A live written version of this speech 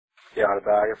The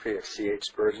Autobiography of C.H.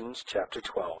 Spurgeon, Chapter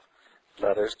 12,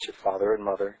 Letters to Father and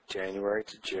Mother, January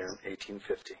to June,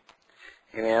 1850.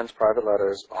 A man's private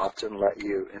letters often let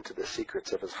you into the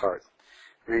secrets of his heart.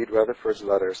 Read Rutherford's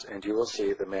letters, and you will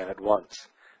see the man at once,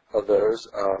 of those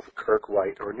of Kirk,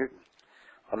 White, or Newton.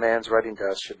 A man's writing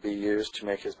desk should be used to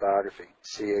make his biography.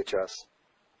 C.H.S.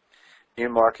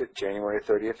 Newmarket, January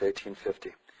 30th,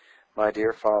 1850. My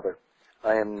dear Father,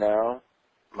 I am now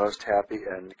most happy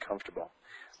and comfortable.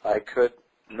 I could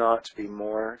not be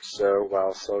more so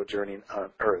while sojourning on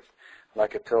earth,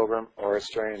 like a pilgrim or a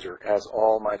stranger, as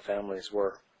all my families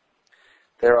were.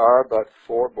 There are but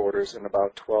 4 boarders and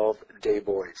about 12 day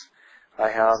boys. I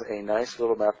have a nice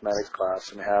little mathematics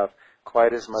class and have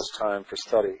quite as much time for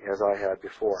study as I had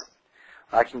before.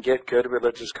 I can get good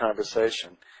religious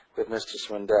conversation with Mr.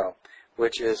 Swindell,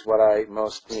 which is what I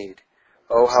most need.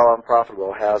 Oh, how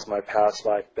unprofitable has my past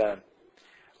life been!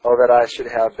 Oh, that I should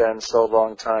have been so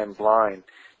long time blind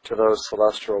to those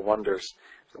celestial wonders,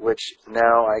 which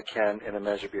now I can in a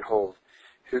measure behold.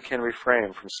 Who can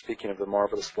refrain from speaking of the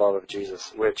marvelous love of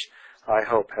Jesus, which, I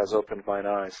hope, has opened mine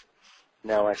eyes?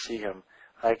 Now I see him.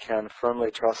 I can firmly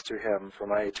trust to him for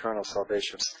my eternal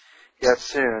salvation. Yet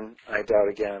soon I doubt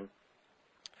again.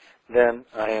 Then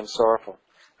I am sorrowful.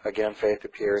 Again faith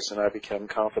appears, and I become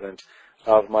confident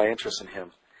of my interest in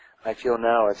him. I feel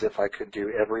now as if I could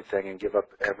do everything and give up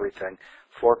everything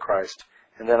for Christ,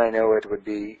 and then I know it would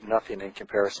be nothing in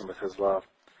comparison with his love.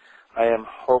 I am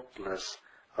hopeless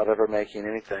of ever making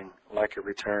anything like a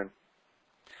return.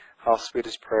 How sweet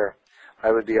is prayer!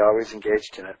 I would be always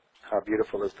engaged in it. How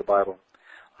beautiful is the Bible!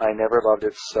 I never loved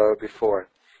it so before.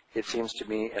 It seems to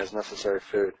me as necessary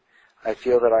food. I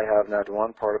feel that I have not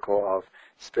one particle of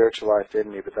spiritual life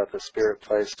in me, but that the Spirit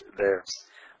placed there.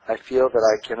 I feel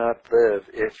that I cannot live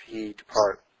if he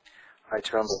depart. I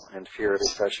tremble and fear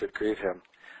lest I should grieve him.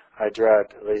 I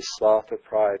dread lest sloth of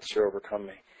pride should overcome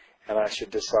me, and I should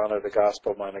dishonor the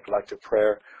gospel by neglect of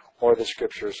prayer or the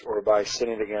Scriptures, or by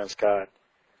sinning against God.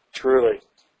 Truly,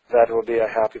 that will be a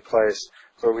happy place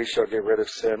where we shall get rid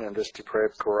of sin and this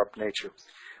depraved, corrupt nature.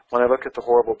 When I look at the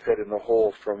horrible pit and the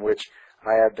hole from which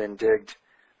I have been digged,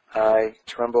 I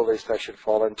tremble lest I should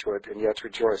fall into it, and yet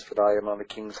rejoice that I am on the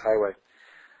King's highway.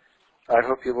 I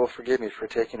hope you will forgive me for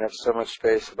taking up so much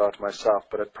space about myself,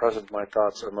 but at present my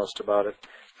thoughts are most about it.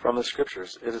 From the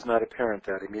Scriptures, it is not apparent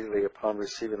that immediately upon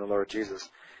receiving the Lord Jesus,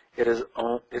 it is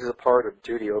a part of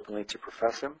duty openly to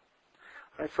profess him.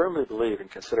 I firmly believe and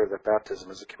consider that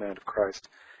baptism is a command of Christ,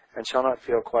 and shall not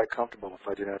feel quite comfortable if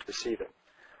I do not receive it.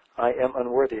 I am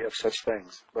unworthy of such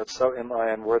things, but so am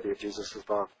I unworthy of Jesus'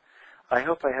 love. I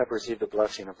hope I have received the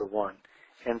blessing of the one,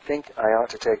 and think I ought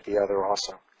to take the other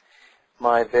also.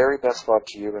 My very best love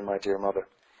to you and my dear mother.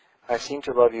 I seem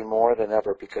to love you more than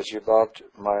ever because you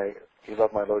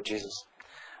love my Lord Jesus.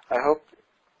 I hope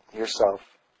yourself,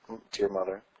 dear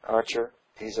mother, Archer,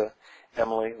 Isa,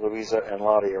 Emily, Louisa, and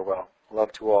Lottie are well.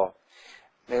 Love to all.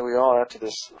 May we all, after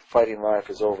this fighting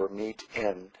life is over, meet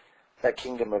in that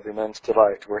kingdom of immense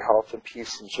delight, where health and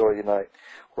peace and joy unite,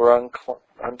 where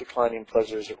undeclining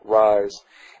pleasures rise,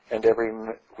 and every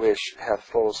wish hath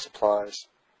full supplies.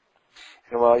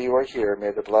 And while you are here,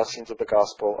 may the blessings of the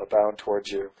gospel abound towards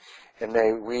you, and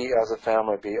may we as a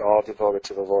family be all devoted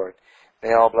to the Lord.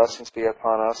 May all blessings be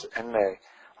upon us, and may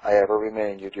I ever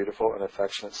remain your dutiful and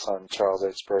affectionate son, Charles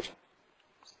H. Spurgeon.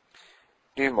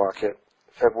 Newmarket,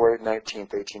 February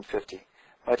 19th, 1850.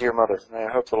 My dear mother,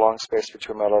 I hope the long space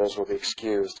between my letters will be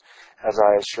excused, as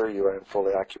I assure you I am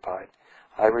fully occupied.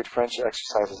 I read French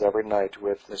exercises every night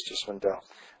with Mr. Swindell.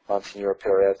 Monsignor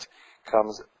Perret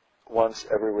comes once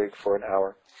every week for an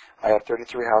hour. I have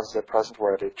 33 houses at present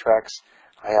where I take tracts.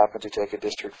 I happen to take a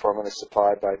district formerly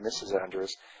supplied by Mrs.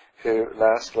 Andrews, who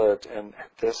last lived in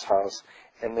this house,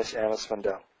 and Miss Anna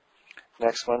Swindell.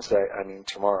 Next Wednesday,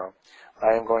 tomorrow,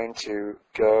 I am going to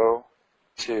go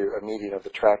to a meeting of the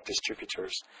tract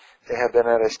distributors. They have been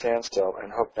at a standstill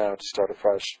and hope now to start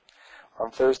afresh.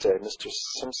 On Thursday, Mr.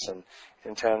 Simpson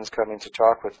intends coming to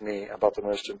talk with me about the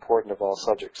most important of all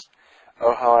subjects.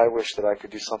 Oh, how I wish that I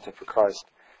could do something for Christ.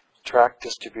 Tract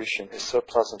distribution is so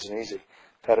pleasant and easy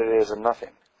that it is a nothing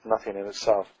in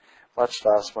itself, much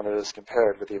less when it is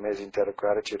compared with the amazing debt of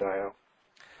gratitude I owe.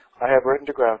 I have written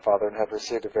to Grandfather and have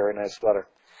received a very nice letter.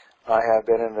 I have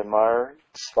been in the mire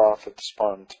slough of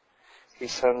despond. He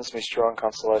sends me strong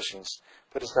consolations,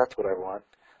 but is that what I want?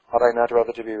 Ought I not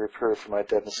rather to be reproved for my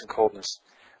deadness and coldness?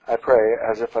 I pray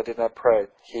as if I did not pray,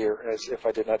 hear as if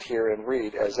I did not hear, and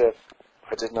read as if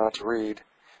I did not read.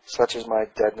 Such is my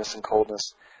deadness and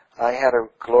coldness. I had a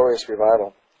glorious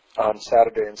revival on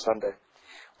Saturday and Sunday.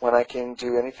 When I can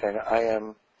do anything, I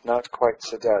am not quite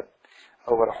so dead.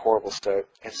 Oh, what a horrible state.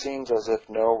 It seems as if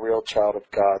no real child of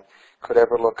God could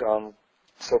ever look on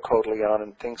so coldly on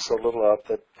and think so little of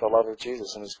the love of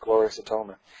Jesus and his glorious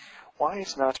atonement. Why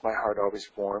is not my heart always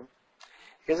warm?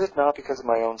 Is it not because of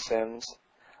my own sins?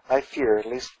 I fear, at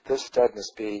least this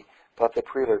deadness be but the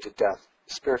prelude to death,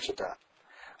 spiritual death.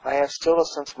 I have still a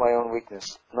sense of my own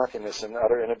weakness, nothingness, and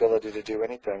utter inability to do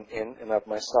anything in and of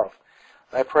myself.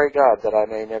 I pray God that I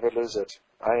may never lose it.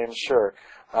 I am sure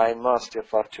I must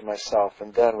if left to myself,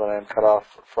 and then when I am cut off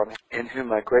from him, in whom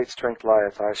my great strength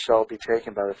lieth, I shall be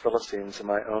taken by the Philistines in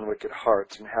my own wicked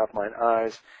heart, and have mine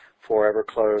eyes forever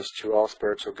closed to all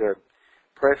spiritual good.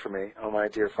 Pray for me, O my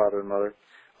dear father and mother.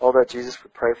 Oh, that Jesus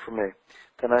would pray for me.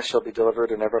 Then I shall be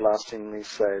delivered and everlastingly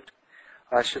saved.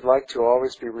 I should like to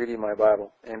always be reading my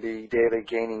Bible, and be daily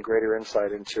gaining greater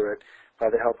insight into it by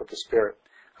the help of the Spirit.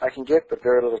 I can get but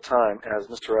very little time, as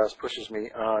Mr. S. pushes me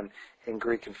on in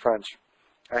Greek and French.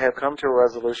 I have come to a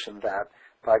resolution that,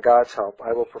 by God's help,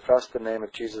 I will profess the name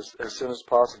of Jesus as soon as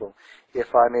possible, if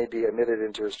I may be admitted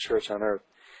into his church on earth.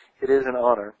 It is an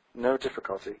honor, no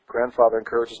difficulty. Grandfather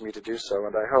encourages me to do so,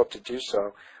 and I hope to do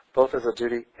so, both as a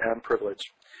duty and privilege.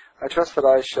 I trust that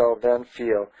I shall then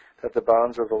feel that the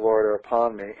bonds of the Lord are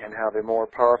upon me, and have a more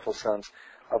powerful sense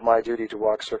of my duty to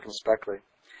walk circumspectly.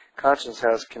 Conscience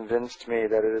has convinced me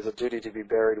that it is a duty to be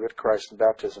buried with Christ in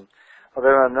baptism,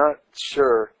 although I am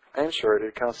sure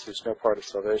it constitutes no part of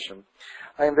salvation.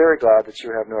 I am very glad that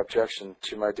you have no objection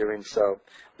to my doing so.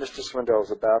 Mr. Swindell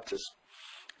is a Baptist.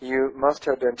 You must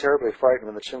have been terribly frightened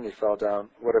when the chimney fell down.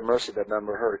 What a mercy that none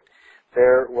were hurt.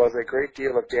 There was a great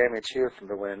deal of damage here from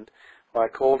the wind. My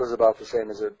cold is about the same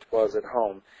as it was at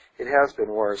home. It has been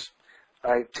worse.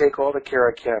 I take all the care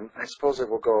I can. I suppose it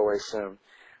will go away soon.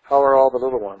 How are all the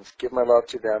little ones? Give my love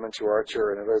to them and to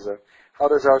Archer and Eliza. How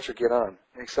does Archer get on?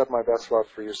 Accept my best love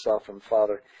for yourself and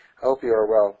Father. I hope you are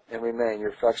well, and remain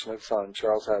your affectionate son,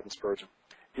 Charles Haddon Spurgeon.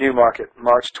 Newmarket,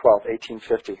 March 12,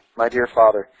 1850. My dear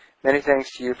Father, many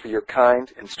thanks to you for your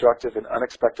kind, instructive, and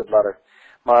unexpected letter.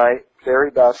 My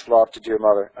very best love to dear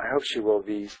mother. I hope she will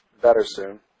be better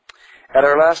soon. At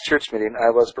our last church meeting, I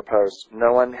was proposed.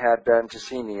 No one had been to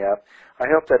see me yet. I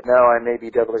hope that now I may be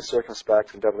doubly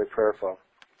circumspect and doubly prayerful.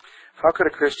 How could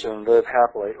a Christian live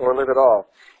happily, or live at all,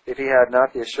 if he had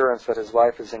not the assurance that his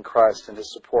life is in Christ and to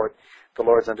support the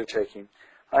Lord's undertaking?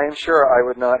 I am sure I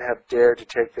would not have dared to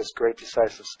take this great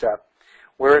decisive step,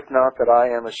 were it not that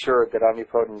I am assured that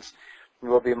Omnipotence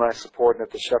will be my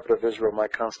subordinate, the Shepherd of Israel, my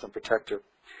constant protector.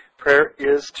 Prayer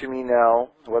is to me now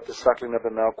what the suckling of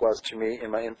the milk was to me in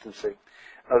my infancy.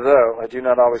 Although I do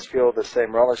not always feel the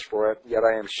same relish for it, yet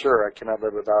I am sure I cannot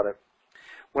live without it.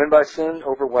 When by sin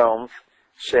overwhelmed,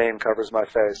 shame covers my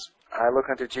face. I look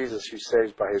unto Jesus, who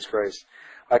saves by his grace.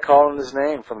 I call on his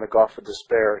name from the gulf of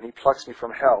despair, and he plucks me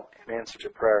from hell in answer to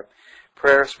prayer.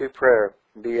 Prayer, sweet prayer,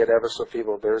 be it ever so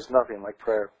feeble, there is nothing like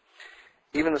prayer.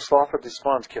 Even the sloth of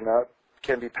despond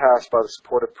can be passed by the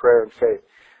support of prayer and faith.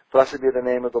 Blessed be the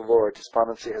name of the Lord.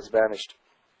 Despondency has vanished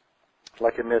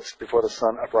like a mist before the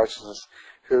sun of righteousness,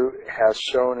 who has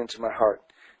shone into my heart.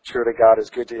 Truly God is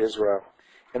good to Israel.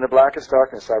 In the blackest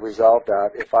darkness I resolved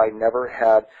that, if I never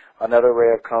had another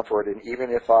ray of comfort, and even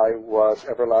if I was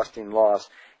everlasting lost,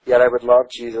 yet I would love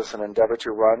Jesus and endeavor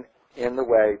to run in the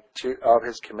way of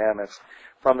his commandments.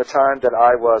 From the time that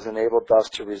I was enabled thus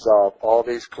to resolve, all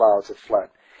these clouds have fled.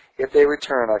 If they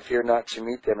return, I fear not to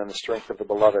meet them in the strength of the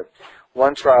beloved.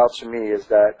 One trial to me is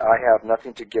that I have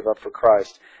nothing to give up for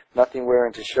Christ, nothing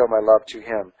wherein to show my love to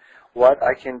him. What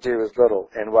I can do is little,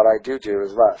 and what I do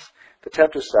is less. The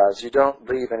tempter says, you don't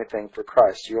leave anything for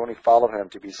Christ, you only follow him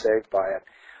to be saved by it.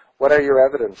 What are your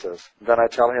evidences? Then I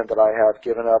tell him that I have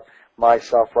given up my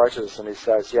self-righteousness, and he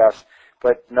says, yes,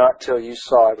 but not till you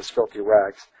saw it was filthy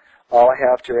rags. All I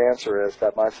have to answer is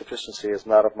that my sufficiency is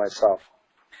not of myself.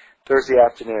 Thursday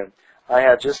afternoon. I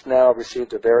had just now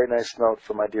received a very nice note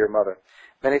from my dear mother.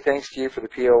 Many thanks to you for the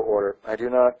P.O. order. I do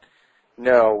not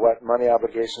know what money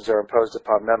obligations are imposed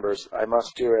upon members. I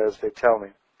must do as they tell me.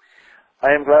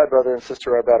 I am glad brother and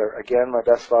sister are better. Again, my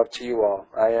best love to you all.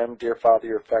 I am, dear Father,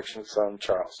 your affectionate son,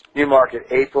 Charles. Newmarket,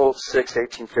 April 6,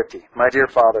 1850. My dear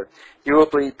Father, you will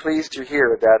be pleased to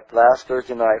hear that last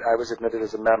Thursday night I was admitted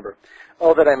as a member.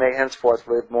 Oh, that I may henceforth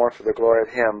live more for the glory of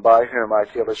him, by whom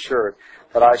I feel assured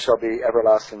that I shall be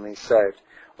everlastingly saved.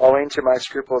 Owing to my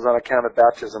scruples on account of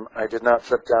baptism, I did not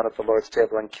sit down at the Lord's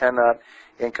table and cannot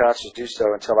in conscience do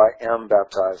so until I am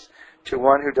baptized. To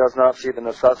one who does not see the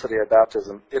necessity of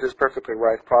baptism, it is perfectly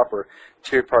right proper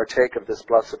to partake of this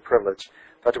blessed privilege.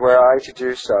 But were I to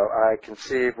do so, I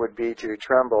conceive would be to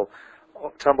tumble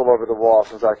over the wall,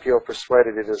 since I feel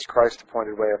persuaded it is Christ's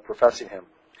appointed way of professing him.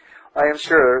 I am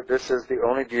sure this is the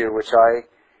only view which I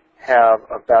have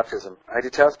of baptism. I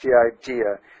detest the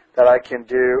idea that I can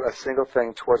do a single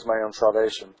thing towards my own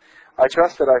salvation. I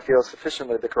trust that I feel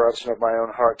sufficiently the corruption of my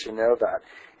own heart to know that,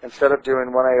 instead of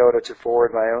doing one iota to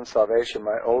forward my own salvation,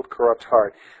 my old corrupt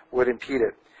heart would impede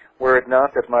it, were it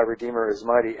not that my Redeemer is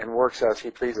mighty and works as he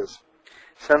pleases.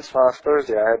 Since last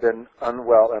Thursday I have been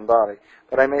unwell in body,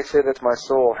 but I may say that my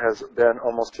soul has been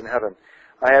almost in heaven.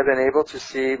 I have been able to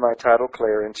see my title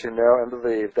clear, and to know and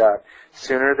believe that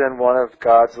sooner than one of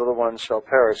God's little ones shall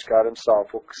perish, God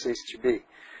himself will cease to be.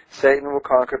 Satan will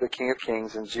conquer the King of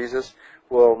Kings, and Jesus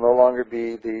will no longer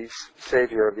be the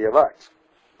Savior of the elect.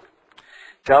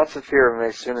 Doubts and fear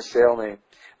may soon assail me,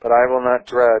 but I will not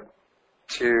dread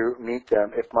to meet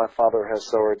them if my Father has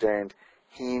so ordained.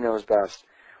 He knows best.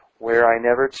 Were I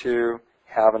never to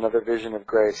have another vision of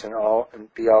grace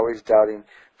and be always doubting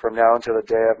from now until the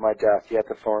day of my death, yet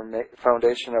the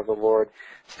foundation of the Lord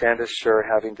standeth sure,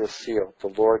 having this seal, the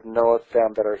Lord knoweth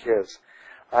them that are his.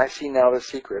 I see now the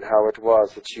secret, how it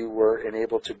was that you were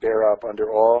enabled to bear up under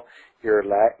all your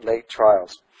late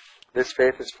trials. This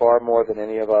faith is far more than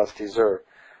any of us deserve.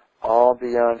 All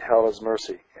beyond hell is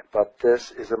mercy, but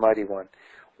this is a mighty one.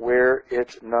 Were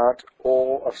it not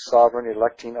all of sovereign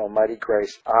electing almighty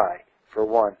grace, I, for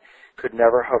one, could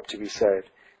never hope to be saved.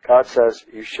 God says,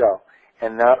 you shall,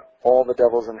 and not all the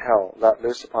devils in hell let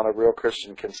loose upon a real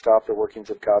Christian can stop the workings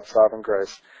of God's sovereign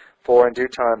grace. For in due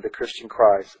time the Christian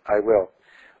cries, I will.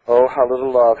 Oh, how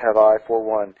little love have I for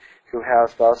one who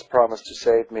has thus promised to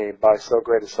save me by so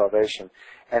great a salvation,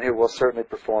 and who will certainly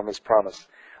perform his promise.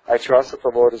 I trust that the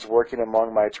Lord is working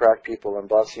among my tract people and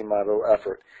blessing my little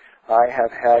effort. I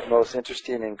have had most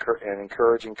interesting and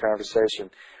encouraging conversation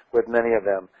with many of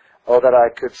them. Oh, that I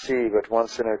could see but one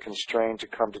sinner constrained to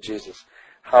come to Jesus.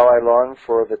 How I long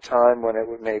for the time when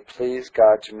it may please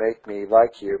God to make me,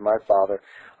 like you, my Father,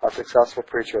 a successful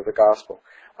preacher of the gospel.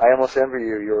 I almost envy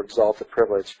you your exalted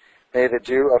privilege. May the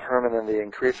dew of Hermon and the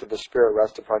increase of the Spirit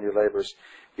rest upon your labors.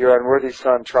 Your unworthy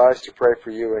son tries to pray for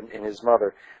you and his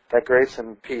mother, that grace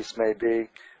and peace may be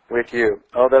with you.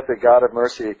 Oh, that the God of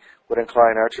mercy would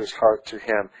incline Archer's heart to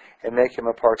him and make him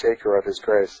a partaker of his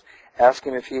grace. Ask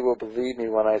him if he will believe me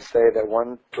when I say that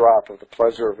one drop of the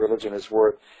pleasure of religion is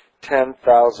worth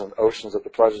 10,000 oceans of the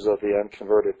pleasures of the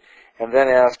unconverted. And then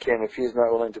ask him if he is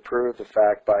not willing to prove the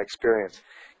fact by experience.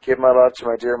 Give my love to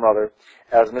my dear mother.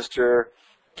 As Mr.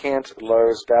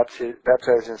 Cantlow's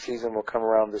baptizing season will come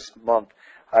around this month,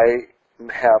 I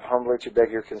have humbly to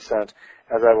beg your consent,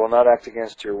 as I will not act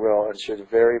against your will, and should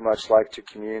very much like to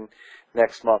commune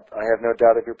next month. I have no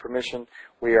doubt of your permission.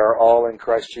 We are all in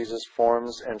Christ Jesus.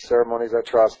 Forms and ceremonies, I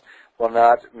trust, will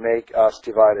not make us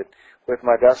divided. With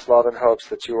my best love and hopes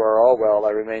that you are all well,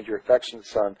 I remain your affectionate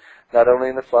son, not only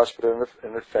in the flesh but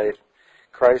in the faith.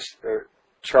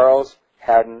 Charles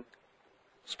Haddon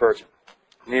Spurgeon.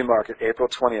 Newmarket, April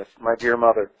 20th. My dear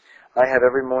mother, I have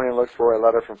every morning looked for a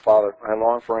letter from Father. I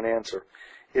long for an answer.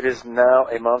 It is now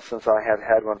a month since I have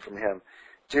had one from him.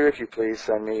 Do, if you please,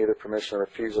 send me either permission or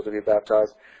refusal to be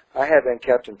baptized. I have been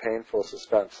kept in painful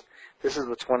suspense. This is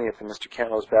the 20th, and Mr.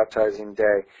 Cantlow's baptizing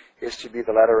day is to be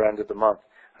the latter end of the month.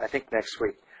 I think next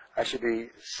week. I should be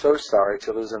so sorry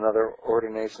to lose another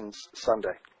ordination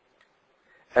Sunday.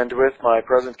 And with my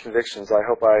present convictions, I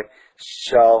hope I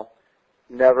shall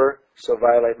never so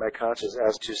violate my conscience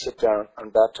as to sit down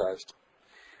unbaptized.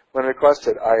 When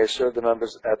requested, I assured the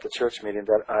members at the church meeting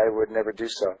that I would never do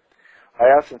so. I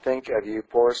often think of you,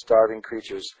 poor starving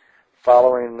creatures,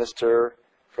 following Mr.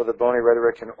 for the bony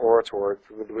rhetoric and oratory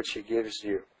with which he gives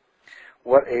you.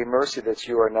 What a mercy that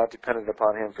you are not dependent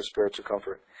upon him for spiritual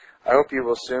comfort. I hope you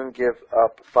will soon give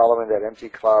up following that empty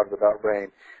cloud without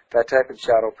rain, that type of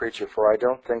shadow preacher, for I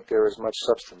don't think there is much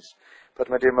substance. But,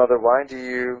 my dear mother, why do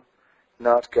you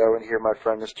not go and hear my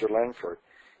friend Mr. Langford?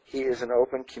 He is an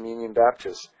open communion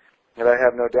Baptist, and I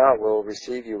have no doubt will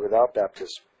receive you without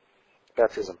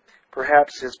baptism.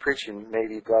 Perhaps his preaching may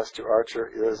be blessed to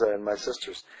Archer, Eliza, and my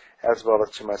sisters, as well as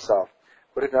to myself.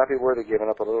 Would it not be worthy giving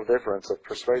up a little difference of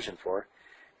persuasion for?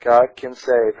 God can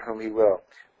save whom he will,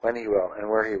 when he will, and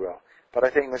where he will. But I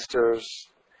think Mr.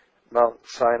 Mount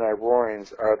Sinai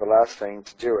warnings are the last thing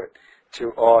to do it,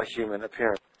 to all human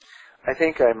appearance. I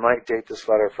think I might date this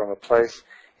letter from a place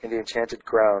in the enchanted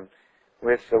ground,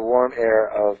 with the warm air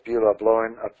of Beulah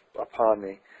blowing upon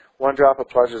me. One drop of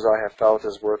pleasures I have felt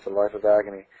is worth a life of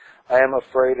agony. I am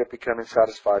afraid of becoming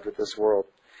satisfied with this world.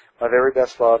 My very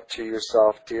best love to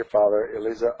yourself, dear Father,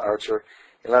 Eliza Archer,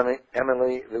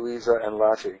 Emily, Louisa, and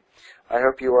Lottie. I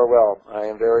hope you are well. I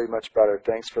am very much better.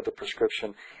 Thanks for the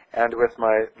prescription. And with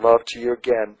my love to you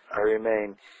again, I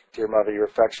remain, dear Mother, your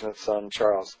affectionate son,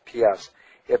 Charles. P.S.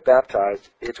 If baptized,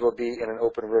 it will be in an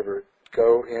open river.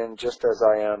 go in just as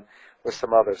I am with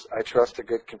some others. I trust a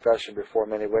good confession before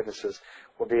many witnesses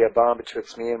will be a bond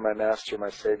betwixt me and my Master, my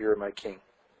Savior, and my King.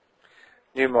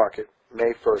 Newmarket,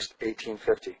 May 1st,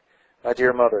 1850. My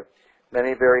dear Mother,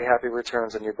 many very happy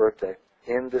returns on your birthday.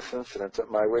 In this incident,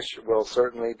 my wish will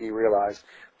certainly be realized,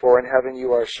 for in heaven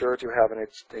you are sure to have an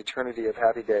eternity of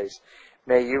happy days.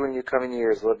 May you in your coming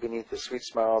years live beneath the sweet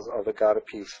smiles of the God of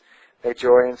peace. May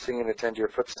joy and singing attend your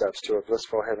footsteps to a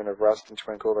blissful heaven of rest and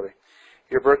tranquility.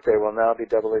 Your birthday will now be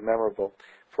doubly memorable,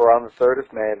 for on the 3rd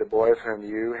of May, the boy of whom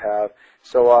you have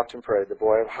so often prayed, the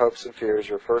boy of hopes and fears,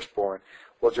 your firstborn,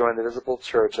 will join the visible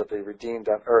church of the redeemed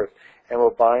on earth, and will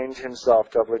bind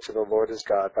himself doubly to the Lord his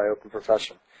God by open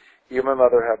profession. You, my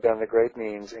mother, have been the great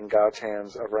means in God's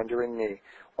hands of rendering me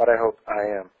what I hope I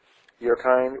am. Your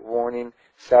kind, warning,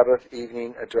 Sabbath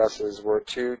evening addresses were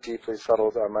too deeply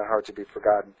settled on my heart to be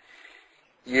forgotten.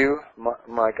 You,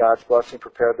 my God's blessing,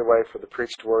 prepared the way for the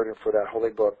preached word and for that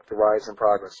holy book, The Rise and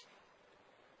Progress.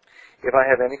 If I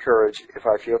have any courage, if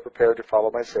I feel prepared to follow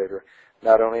my Savior,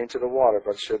 not only into the water,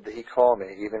 but should he call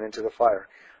me, even into the fire,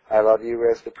 I love you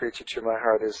as the preacher to my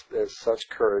heart is such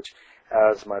courage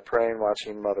as my praying,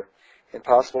 watching mother.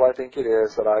 Impossible I think it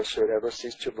is that I should ever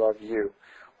cease to love you,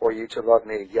 or you to love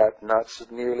me, yet not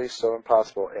nearly so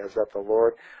impossible as that the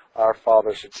Lord our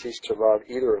Father should cease to love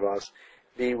either of us,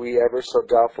 be we ever so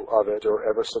doubtful of it, or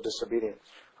ever so disobedient.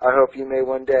 I hope you may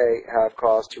one day have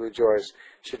cause to rejoice,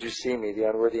 should you see me, the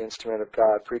unworthy instrument of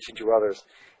God, preaching to others.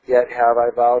 Yet have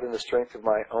I vowed in the strength of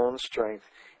my own strength,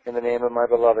 in the name of my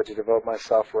beloved, to devote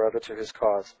myself forever to his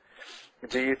cause.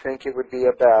 Do you think it would be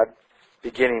a bad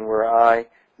beginning were I,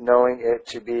 knowing it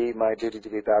to be my duty to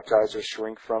be baptized, or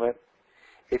shrink from it?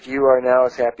 If you are now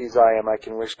as happy as I am, I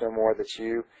can wish no more that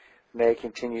you may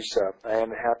continue so. I am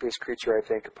the happiest creature, I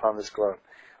think, upon this globe.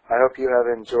 I hope you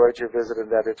have enjoyed your visit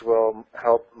and that it will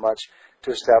help much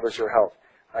to establish your health.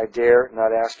 I dare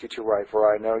not ask you to write,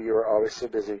 for I know you are always so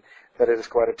busy that it is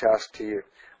quite a task to you.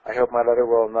 I hope my letter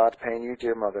will not pain you,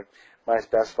 dear mother. My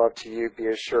best love to you. Be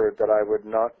assured that I would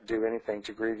not do anything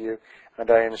to grieve you,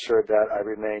 and I am assured that I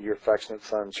remain your affectionate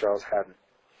son, Charles Haddon.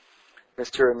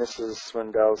 Mr. and Mrs.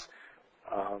 Swindell's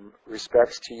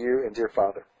respects to you and dear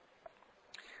father.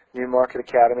 Newmarket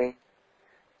Academy,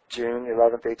 June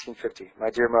 11th, 1850. My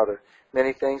dear mother,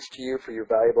 many thanks to you for your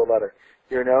valuable letter.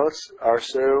 Your notes are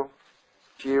so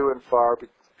few and far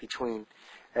between,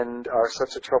 and are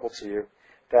such a trouble to you,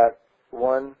 that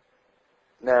one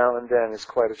now and then is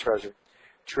quite a treasure.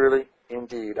 Truly,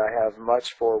 indeed, I have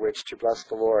much for which to bless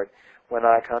the Lord when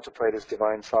I contemplate his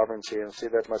divine sovereignty and see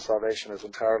that my salvation is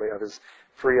entirely of his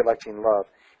free electing love.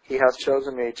 He has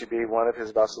chosen me to be one of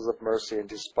his vessels of mercy, and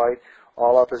despite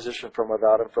all opposition from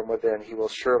without and from within, he will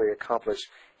surely accomplish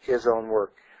his own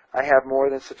work. I have more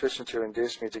than sufficient to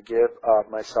induce me to give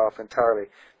up myself entirely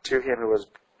to him who has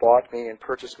bought me and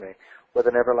purchased me with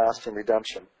an everlasting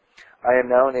redemption. I am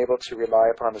now enabled to rely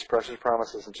upon his precious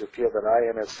promises and to feel that I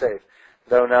am as safe,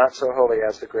 though not so holy,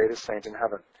 as the greatest saint in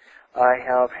heaven. I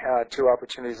have had 2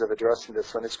 opportunities of addressing the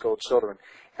Sunday school children,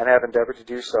 and have endeavored to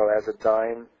do so as a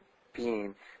dying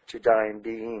being to dying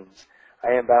beings.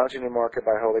 I am bound to Newmarket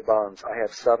by holy bonds. I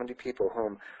have 70 people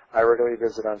whom I regularly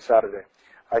visit on Saturday.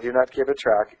 I do not give a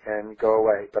tract and go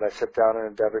away, but I sit down and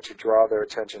endeavor to draw their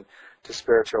attention to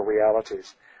spiritual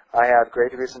realities. I have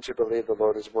great reason to believe the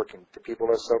Lord is working. The people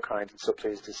are so kind and so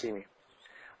pleased to see me.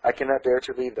 I cannot bear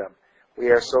to leave them. We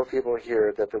are so feeble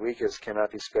here that the weakest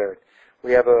cannot be spared.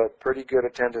 We have a pretty good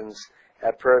attendance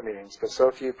at prayer meetings, but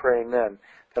so few praying men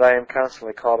that I am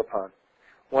constantly called upon.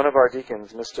 One of our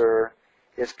deacons, Mr.,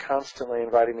 is constantly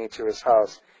inviting me to his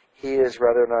house. He is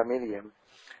rather an Arminian,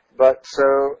 but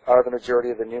so are the majority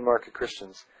of the Newmarket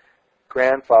Christians.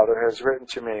 Grandfather has written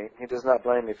to me. He does not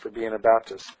blame me for being a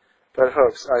Baptist, but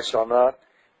hopes I shall not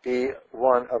be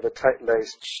one of the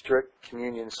tight-laced, strict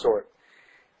communion sort.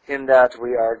 In that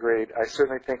we are agreed. I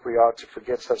certainly think we ought to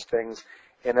forget such things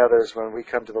in others when we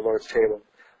come to the Lord's table.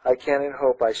 I can and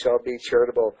hope I shall be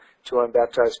charitable to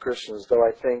unbaptized Christians, though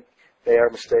I think they are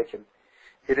mistaken.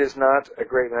 It is not a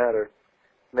great matter.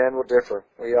 Men will differ.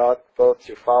 We ought both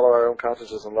to follow our own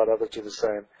consciences and let others do the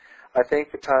same. I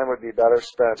think the time would be better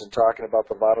spent in talking about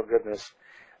the vital goodness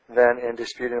than in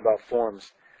disputing about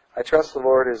forms. I trust the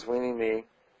Lord is weaning me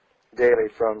daily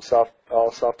from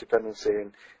all self-dependency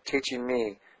and teaching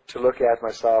me to look at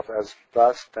myself as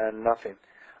less than nothing.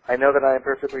 I know that I am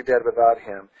perfectly dead without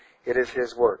him. It is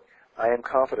his work. I am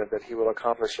confident that he will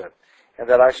accomplish it, and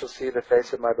that I shall see the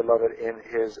face of my beloved in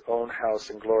his own house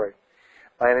in glory.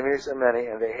 My enemies are many,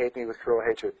 and they hate me with cruel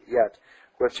hatred. Yet,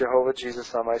 with Jehovah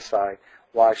Jesus on my side,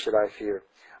 why should I fear?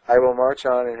 I will march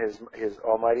on in his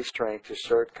almighty strength to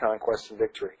certain conquest and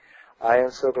victory. I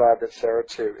am so glad that Sarah,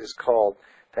 too, is called,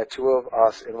 that two of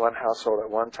us in one household at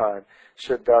one time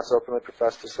should thus openly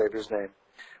profess the Savior's name.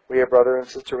 We are brother and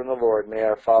sister in the Lord. May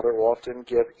our Father often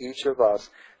give each of us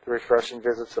the refreshing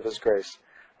visits of His grace.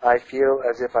 I feel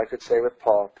as if I could say with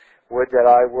Paul, would that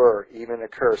I were even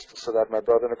accursed, so that my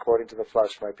brethren according to the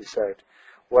flesh might be saved.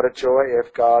 What a joy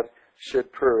if God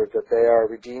should prove that they are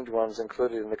redeemed ones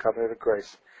included in the covenant of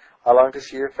grace. I long to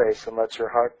see your face, and let my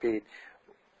heart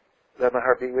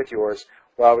beat with yours,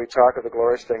 while we talk of the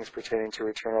glorious things pertaining to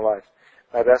eternal life.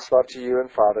 My best love to you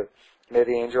and Father. May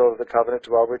the angel of the covenant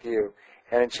dwell with you,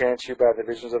 and enchant you by the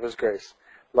visions of His grace.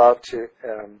 Love to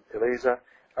Eliza,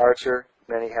 Archer,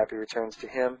 many happy returns to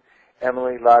him,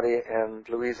 Emily, Lottie, and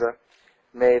Louisa.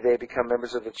 May they become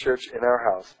members of the church in our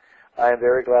house. I am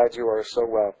very glad you are so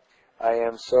well. I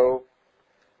am so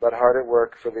but hard at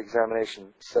work for the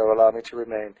examination, so allow me to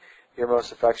remain your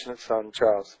most affectionate son,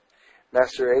 Charles.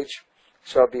 Master H.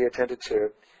 shall be attended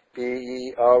to. Be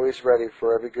ye always ready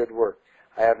for every good work.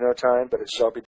 I have no time, but it shall be